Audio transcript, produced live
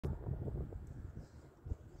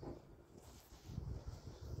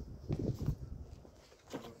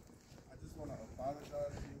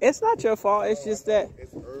It's not your fault. It's just that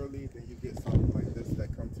it's early, then you get something like this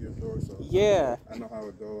that comes to your door. So yeah, I know how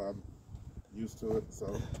it go. I'm used to it. So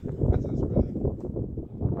I just really.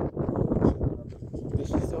 this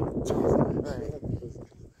is so right.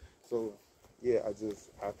 So yeah, I just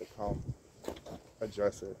have to come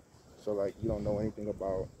address it. So like you don't know anything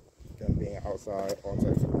about them being outside, all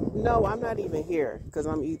types of things. No, I'm not even here because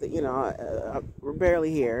I'm either we're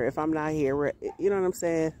barely here. If I'm not here, we're you know what I'm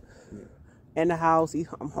saying. Yeah. In the house,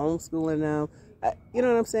 I'm homeschooling them. You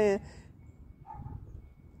know what I'm saying?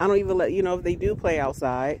 I don't even let if they do play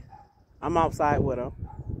outside. I'm outside with them.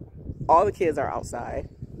 All the kids are outside.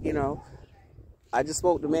 I just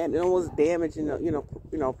spoke to man. No one's damaging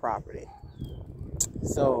property.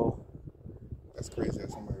 So That's crazy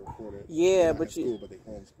that somebody reported. yeah, but they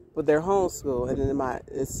homeschool. But they're homeschooled, and then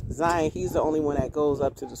it's Zion. He's the only one that goes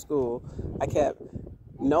up to the school. I kept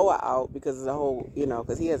Noah out because of the whole,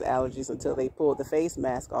 because he has allergies until they pulled the face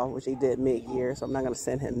mask off, which they did mid-year. So I'm not going to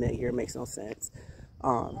send him mid-year. It makes no sense.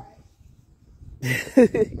 And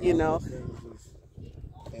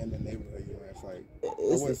the neighborhood, it's like, I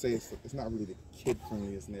wouldn't say it's not really the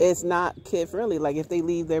kid-friendliest neighborhood. It's not kid-friendly. Like, if they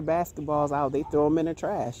leave their basketballs out, they throw them in the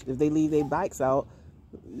trash. If they leave their bikes out,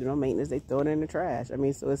 maintenance, they throw it in the trash. I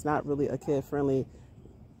mean, so it's not really a kid-friendly,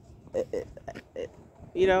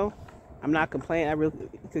 I'm not complaining. I really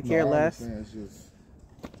could care less. It's just...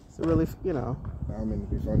 It's really, I don't mean to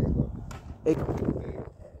be funny, but...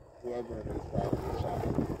 whoever it is probably trying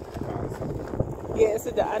to find something. Yeah,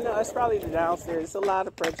 I know it's probably the downstairs. It's a lot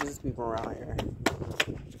of prejudiced people around here,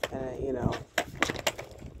 and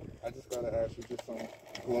I just gotta ask you just some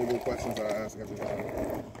global questions I ask everybody.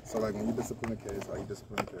 So, like, when you discipline the kids, how you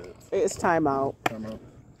discipline the kids? It's timeout. Timeout.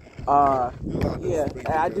 Yeah,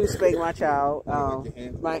 I do spank my child.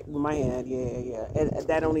 My hand, yeah, and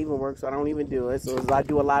that don't even work, so I don't even do it. So I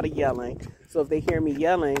do a lot of yelling. So if they hear me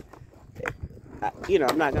yelling,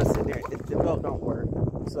 I'm not gonna sit there. The belt don't work.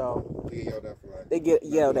 So they get yelled at for like. They get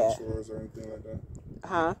yelled at. Chores or anything like that.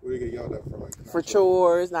 Huh? What do they get yelled at for? Like for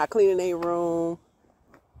chores, not cleaning their room,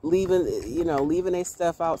 leaving their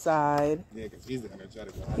stuff outside. Yeah, because he's the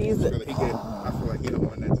energetic one. I feel like he's the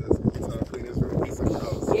one that just clean his room. He's somewhere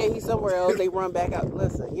else. Yeah, he's somewhere else. They run back out.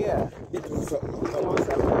 Listen, yeah. He's doing something else.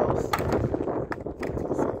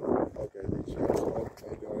 Okay, they try to smoke,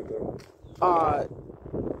 anything like that?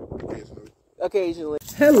 Occasionally.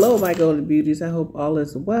 Hello, my golden beauties. I hope all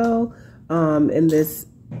is well.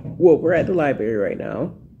 We're at the library right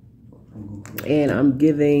now, and I'm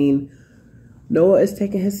giving. Noah is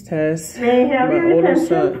taking his test. May I have your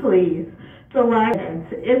attention, please? The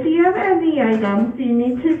license. If you have any items you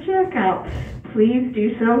need to check out, please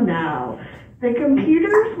do so now. The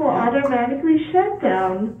computers will automatically shut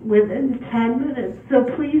down within 10 minutes, so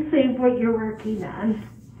please save what you're working on.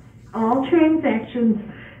 All transactions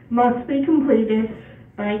must be completed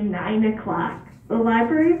by 9 o'clock. The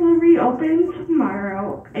library will reopen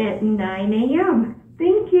tomorrow at 9 a.m.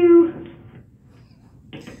 Thank you.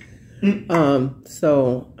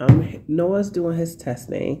 Noah's doing his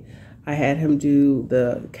testing. I had him do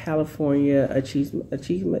the California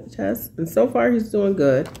achievement test, and so far he's doing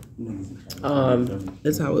good.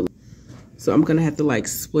 That's how it. So I'm gonna have to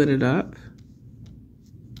split it up.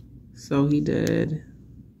 So he did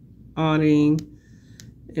auditing,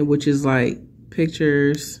 and which is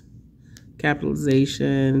pictures,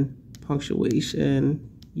 capitalization, punctuation,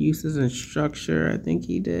 uses and structure. I think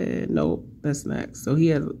he did. Nope, that's next. So he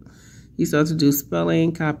started to do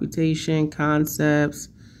spelling, computation, concepts,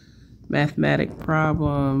 mathematic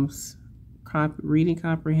problems, reading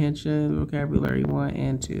comprehension, vocabulary 1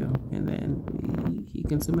 and 2, and then he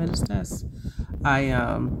can submit his tests.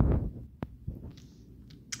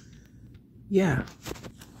 Yeah.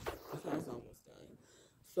 That's almost done.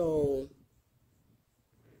 So,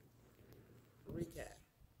 recap.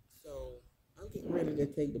 So, I'm getting ready to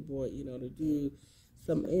take the boy, to do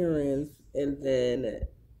some errands, and then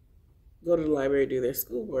go to the library to do their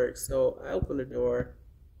schoolwork. So I open the door.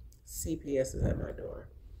 CPS is at my door.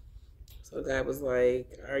 So the guy was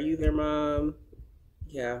like, "Are you there, Mom?"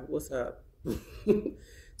 "Yeah, what's up?"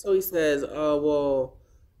 So he says, "Oh, well,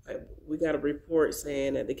 we got a report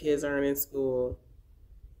saying that the kids aren't in school.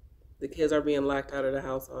 The kids are being locked out of the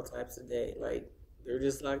house all types of day. They're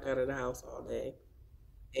just locked out of the house all day.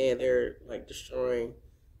 And they're destroying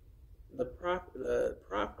the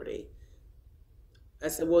property." I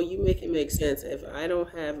said, "Well, you make it make sense. If I don't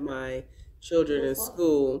have my children in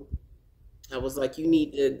school," I was like, "you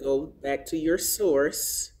need to go back to your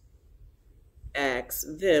source, ask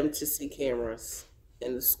them to see cameras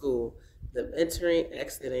in the school, them entering,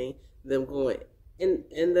 exiting, them going in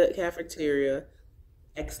the cafeteria,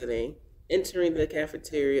 exiting, entering the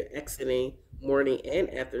cafeteria, exiting morning and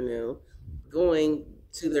afternoon, going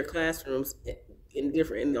to their classrooms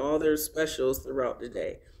in all their specials throughout the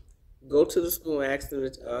day. Go to the school and ask them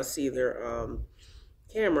to see their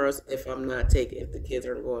cameras if the kids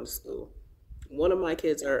aren't going to school. One of my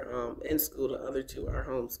kids are in school, the other two are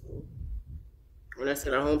homeschooled. When I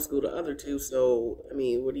said I homeschool the other two, so I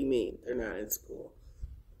mean, what do you mean they're not in school?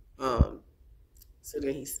 Um, so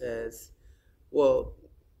then he says, "Well,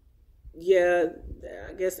 yeah,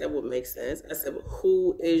 I guess that would make sense." I said, "But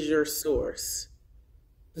who is your source?"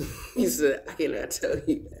 He said, "I cannot tell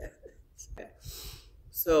you that."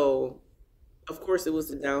 So, of course, it was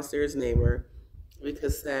the downstairs neighbor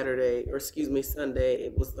because Sunday, it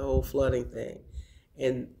was the whole flooding thing,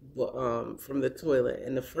 and from the toilet.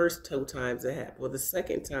 And the first two times it happened, well, the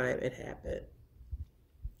second time it happened,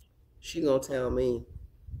 she gonna tell me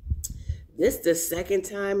this the second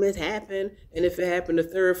time it happened, and if it happened the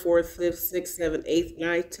third, fourth, fifth, sixth, seventh, eighth,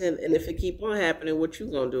 ninth, tenth, and if it keep on happening, what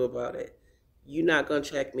you gonna do about it? You not gonna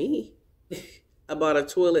check me about a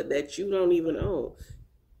toilet that you don't even own.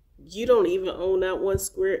 You don't even own that 1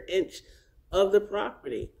 square inch of the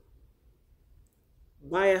property.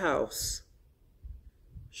 Buy a house.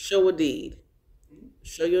 Show a deed.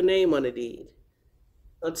 Show your name on the deed.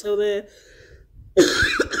 Until then,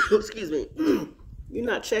 excuse me, you're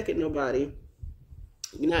not checking nobody.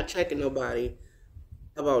 You're not checking nobody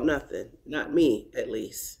about nothing. Not me, at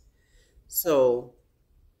least. So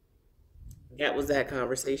that was that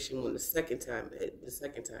conversation when the second time it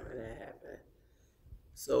happened.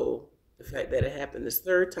 So the fact that it happened this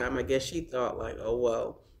third time, I guess she thought like, oh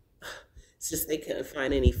well, since they couldn't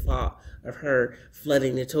find any fault of her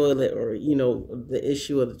flooding the toilet or the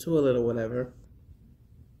issue of the toilet or whatever,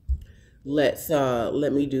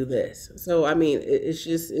 let me do this. So I mean, it's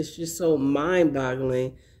just so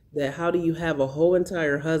mind-boggling that how do you have a whole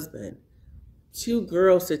entire husband, 2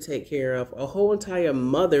 girls to take care of, a whole entire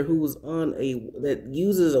mother who's that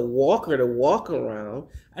uses a walker to walk around.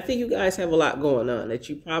 I think you guys have a lot going on that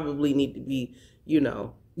you probably need to be,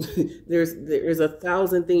 there's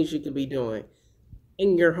 1,000 things you could be doing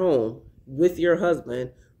in your home with your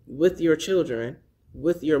husband, with your children,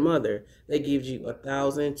 with your mother. That gives you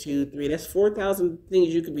 1,000, 2, 3. That's 4,000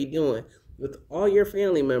 things you could be doing with all your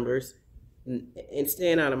family members and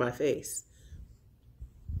staying out of my face.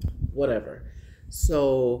 Whatever.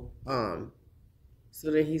 So, so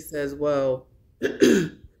then he says, well,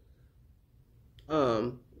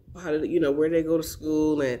 how did where they go to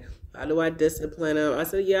school and how do I discipline them? I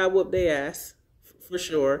said, yeah, I whoop their ass for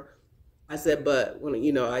sure. I said, but when I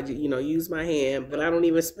use my hand, but I don't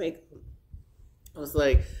even spank them. I was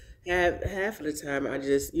like, half of the time I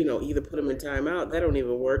just either put them in timeout. That don't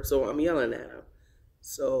even work, so I'm yelling at them.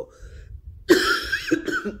 So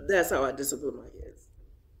that's how I discipline my kids.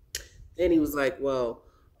 Then he was like, well,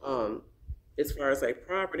 as far as like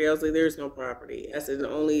property, I was like, there's no property. I said,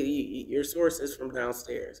 only your source is from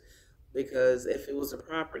downstairs. Because if it was a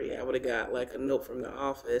property, I would have got like a note from the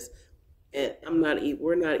office. And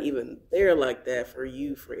we're not even there like that for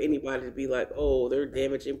anybody to be like, oh, they're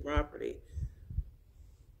damaging property.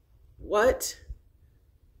 What?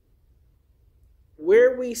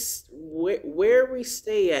 Where we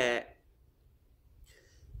stay at,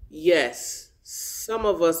 yes, some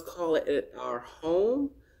of us call it our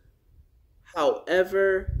home.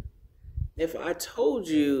 However, if I told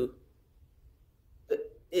you,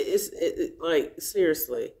 it's like,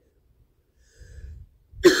 seriously,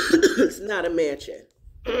 it's not a mansion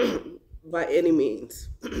by any means.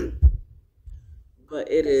 But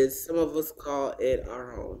it is, some of us call it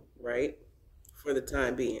our home, right? For the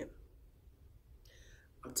time being.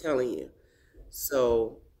 I'm telling you.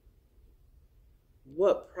 So,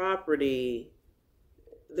 what property,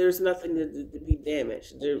 there's nothing to be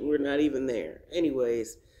damaged. We're not even there.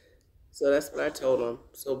 Anyways, so that's what I told him.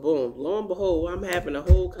 So, boom, lo and behold, I'm having a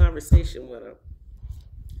whole conversation with him.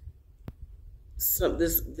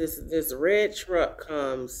 This red truck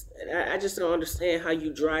comes, and I just don't understand how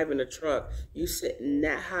you drive in a truck. You sitting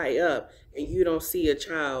that high up, and you don't see a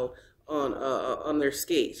child on their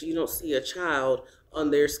skates. You don't see a child on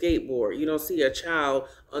their skateboard. You don't see a child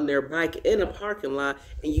on their bike in a parking lot,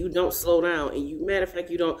 and you don't slow down. And matter of fact,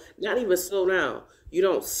 you don't not even slow down. You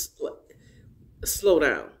don't slow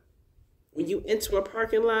down. When you enter a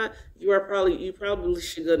parking lot, you probably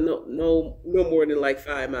should go no more than like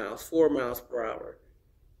 5 miles, 4 miles per hour.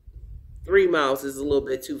 3 miles is a little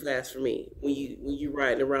bit too fast for me when you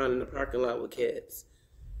riding around in the parking lot with kids.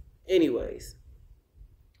 Anyways,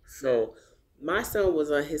 so my son was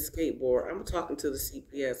on his skateboard. I'm talking to the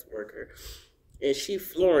CPS worker, and she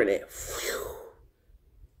flooring it.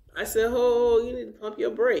 I said, "Oh, you need to pump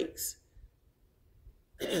your brakes."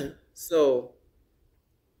 So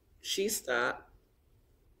she stopped.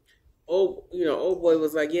 Old boy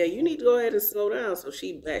was like, yeah, you need to go ahead and slow down. So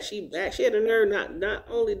she backed. She had a nerve. Not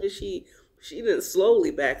only did she didn't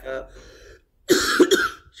slowly back up.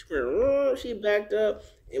 She backed up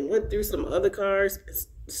and went through some other cars,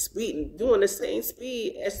 speeding, doing the same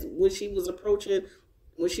speed as when she was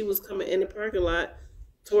coming in the parking lot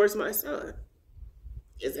towards my son.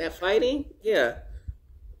 Is that fighting? Yeah.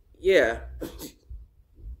 Yeah.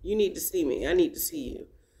 You need to see me. I need to see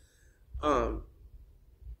you.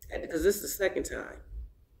 Because this is the second time.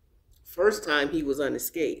 First time he was on the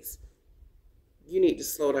skates. You need to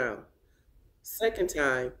slow down. Second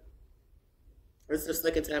time, it's the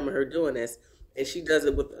second time of her doing this, and she does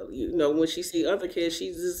it with, when she see other kids,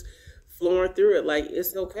 she's just flooring through it like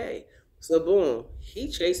it's okay. So boom,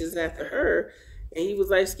 he chases after her, and he was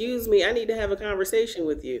like, excuse me, I need to have a conversation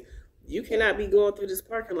with you. You cannot be going through this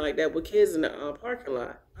parking like that with kids in the parking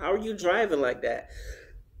lot. How are you driving like that?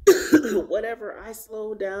 Whatever, I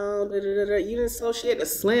slowed down. You didn't slow. She had to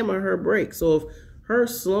slam on her brakes. So if her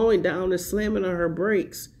slowing down is slamming on her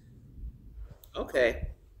brakes, okay.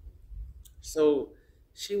 So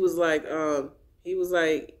she was like, he was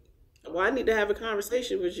like, well, I need to have a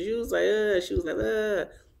conversation with you. She was like,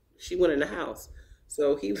 she went in the house.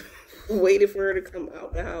 So he waited for her to come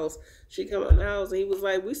out the house. She come out the house, and he was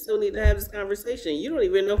like, we still need to have this conversation. You don't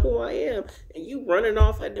even know who I am, and you running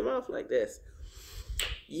off at the mouth like this.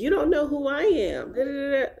 You don't know who I am.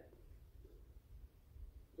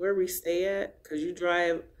 Where we stay at, because you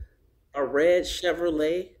drive a red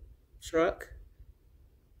Chevrolet truck,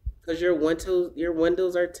 because your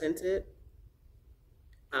windows are tinted.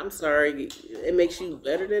 I'm sorry, it makes you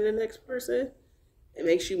better than the next person. It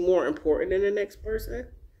makes you more important than the next person.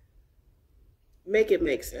 Make it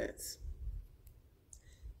make sense.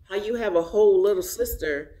 How you have a whole little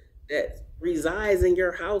sister that resides in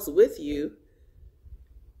your house with you,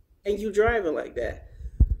 and you driving like that.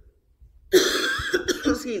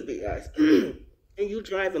 Excuse me, guys. And you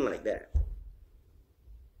driving like that.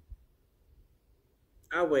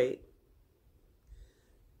 I'll wait.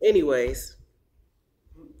 Anyways,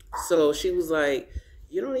 so she was like,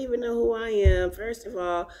 you don't even know who I am. First of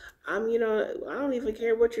all, I don't even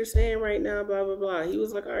care what you're saying right now, blah, blah, blah. He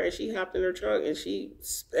was like, all right, she hopped in her truck and she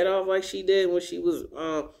sped off like she did when she was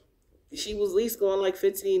at least going like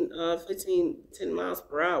 10 miles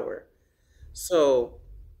per hour. So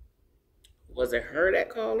was it her that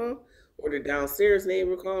called him or the downstairs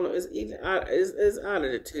neighbor called him? It's out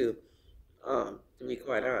of the two, to be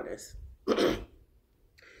quite honest.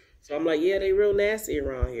 So I'm like, yeah, they real nasty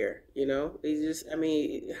around here. They just,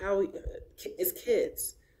 it's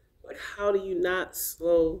kids. Like, how do you not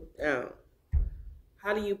slow down?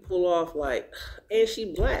 How do you pull off like, and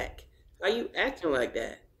she black? How you acting like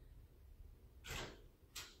that?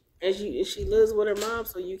 And she lives with her mom,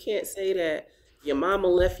 so you can't say that your mama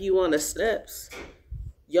left you on the steps.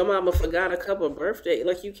 Your mama forgot a couple of birthdays.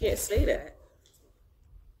 Like, you can't say that.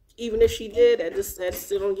 Even if she did, that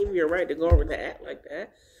still don't give you a right to go over to act like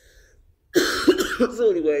that.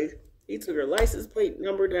 So anyways, he took her license plate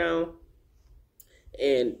number down,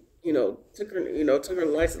 and took her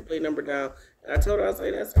license plate number down. And I told her, I was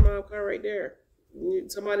like, that's her mom's car right there.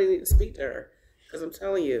 Somebody need to speak to her, because I'm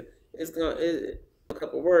telling you, it's a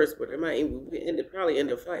couple words, but it might probably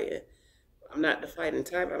end up fighting. I'm not the fighting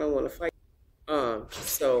type. I don't want to fight.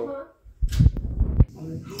 So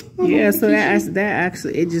yeah, so that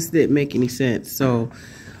actually, it just didn't make any sense. So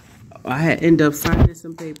I had ended up signing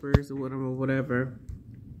some papers or whatever,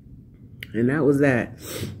 and that was that.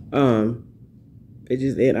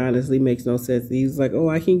 It honestly makes no sense. He was like, oh,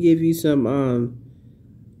 I can give you some,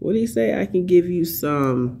 what did he say? I can give you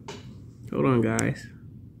some, hold on, guys.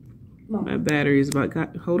 My battery's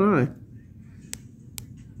hold on.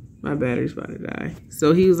 My battery's about to die.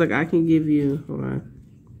 So he was like, I can give you, hold on.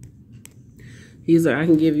 He's like, I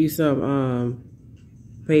can give you some,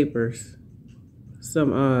 papers.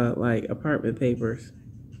 Some, like, apartment papers.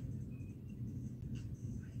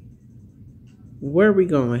 Where are we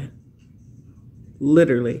going?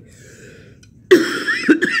 Literally.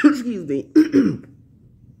 Excuse me.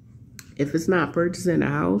 If it's not purchasing a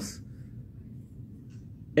house,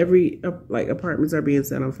 apartments are being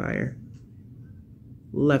set on fire.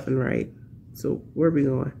 Left and right. So where are we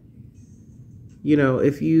going?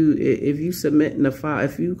 If you submitting a file,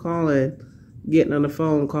 if you getting on the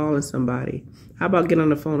phone, calling somebody, how about getting on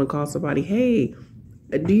the phone and call somebody, hey,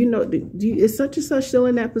 do you know, is such and such still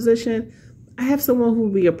in that position? I have someone who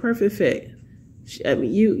would be a perfect fit. I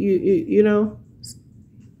mean, you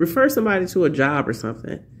refer somebody to a job or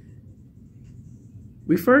something.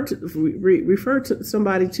 Refer to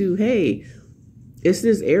somebody to, hey, it's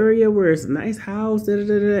this area where it's a nice house, da, da,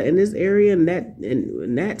 da, da, in this area, in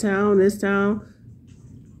that town, this town.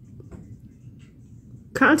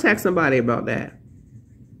 Contact somebody about that.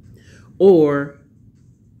 Or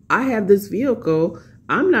I have this vehicle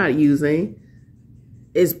I'm not using.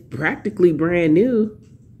 It's practically brand new.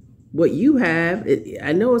 What you have,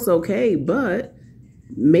 I know it's okay, but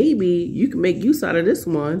maybe you can make use out of this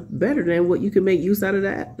one better than what you can make use out of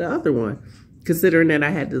the other one. Considering that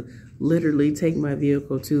I had to literally take my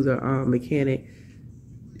vehicle to the mechanic,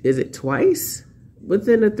 is it twice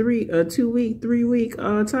within a 2 week, 3 week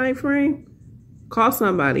time frame? Call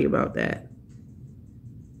somebody about that.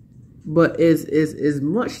 But is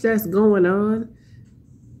much that's going on,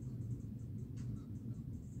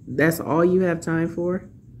 that's all you have time for?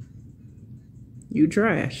 You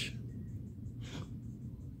trash.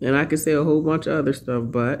 And I could say a whole bunch of other stuff,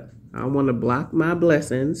 but I want to block my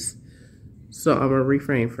blessings, so I'm gonna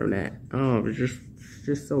refrain from that. Oh, it's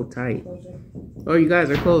just so tight. Oh, you guys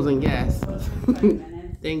are closing, yes.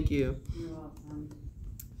 Thank you. You're welcome.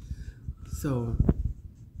 So,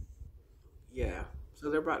 yeah. So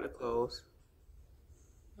they're about to close.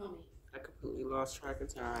 I completely lost track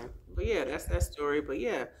of time. But yeah, that's that story. But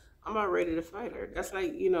yeah, I'm not ready to fight her. That's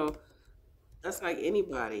like, that's like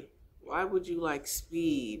anybody. Why would you like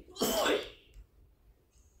speed?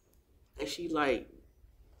 And she like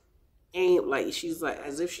aim, like she's like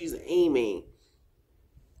as if she's aiming.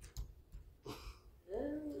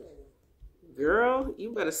 Girl,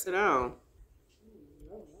 you better sit down.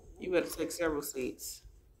 You better take several seats.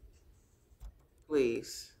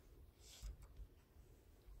 Please.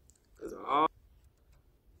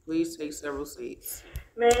 Please take several seats.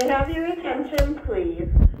 May I have your attention, please?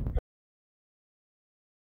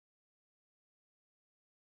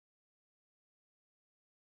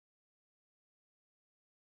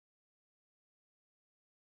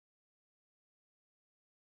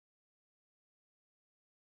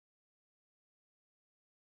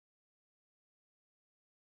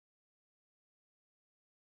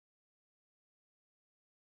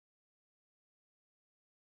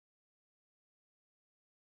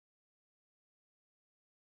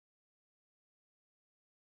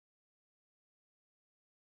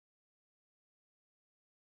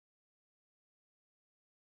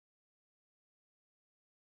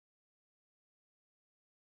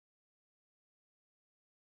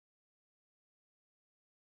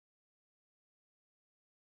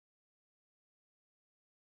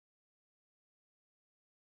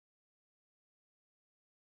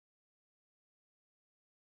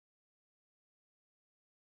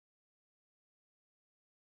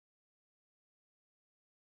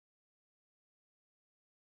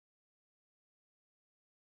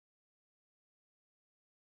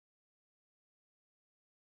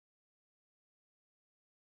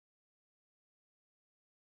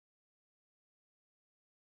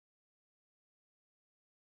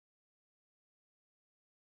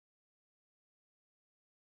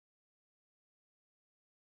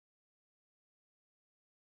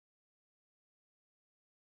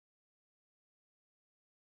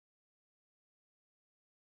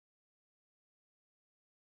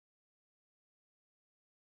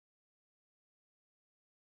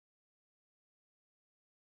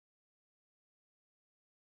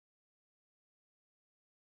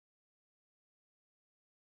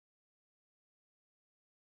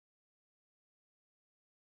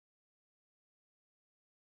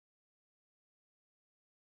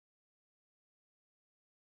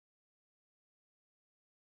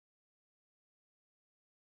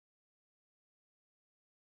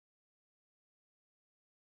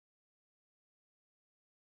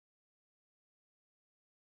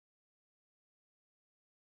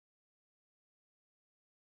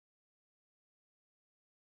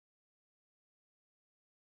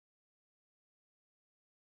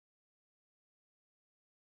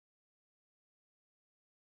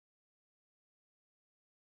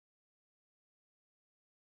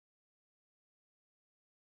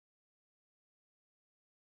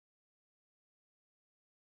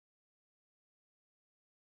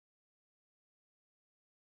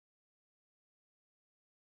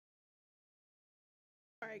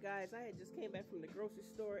 All right, guys, I had just came back from the grocery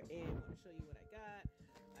store and want to show you what I got.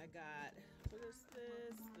 I got, what is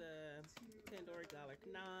this? The Tandoori garlic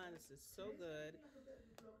naan. This is so good.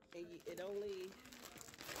 And it only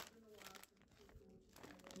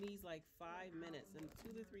needs like 5 minutes and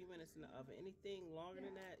 2 to 3 minutes in the oven. Anything longer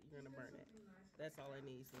than that, you're gonna burn it. That's all it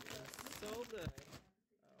needs. It's so good.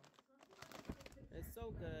 It's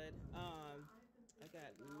so good. I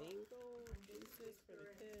got mango juices for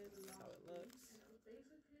the kids. That's how it looks.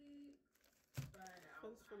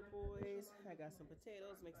 breakfast for the boys. I got some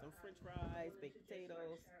potatoes, make some french fries, baked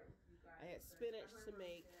potatoes. I had spinach to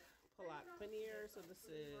make palak paneer, so this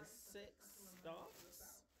is 6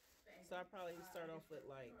 stalks. So I'll probably start off with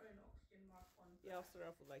like, yeah, I'll start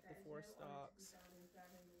off with like the 4 stalks.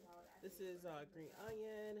 This is green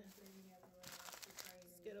onion,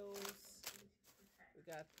 Skittles. We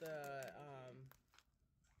got the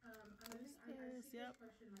what's this? Yep,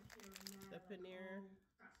 the paneer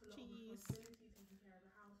cheese.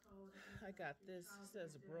 I got this. It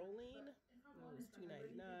says Broline. It was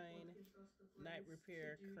 $2.99. Night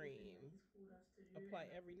repair cream. Apply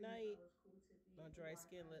every night on dry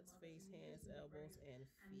skin, lips, face, hands, elbows, and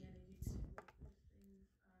feet.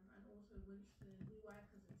 And also Winston, we work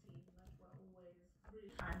as a team, like we're always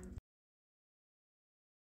really. And